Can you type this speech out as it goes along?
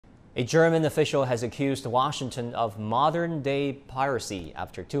A German official has accused Washington of modern-day piracy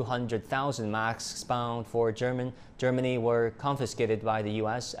after 200,000 masks bound for Germany were confiscated by the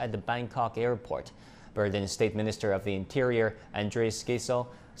U.S. at the Bangkok airport. Berlin's State Minister of the Interior, Andreas Geisel,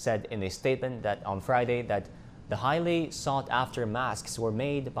 said in a statement that on Friday that the highly sought-after masks were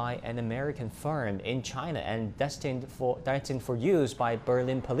made by an American firm in China and destined for use by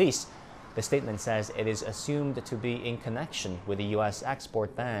Berlin police. The statement says it is assumed to be in connection with the U.S.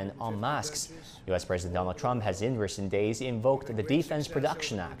 export ban on masks. U.S. President Donald Trump has in recent days invoked the Defense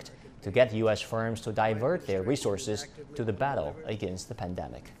Production Act to get U.S. firms to divert their resources to the battle against the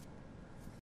pandemic.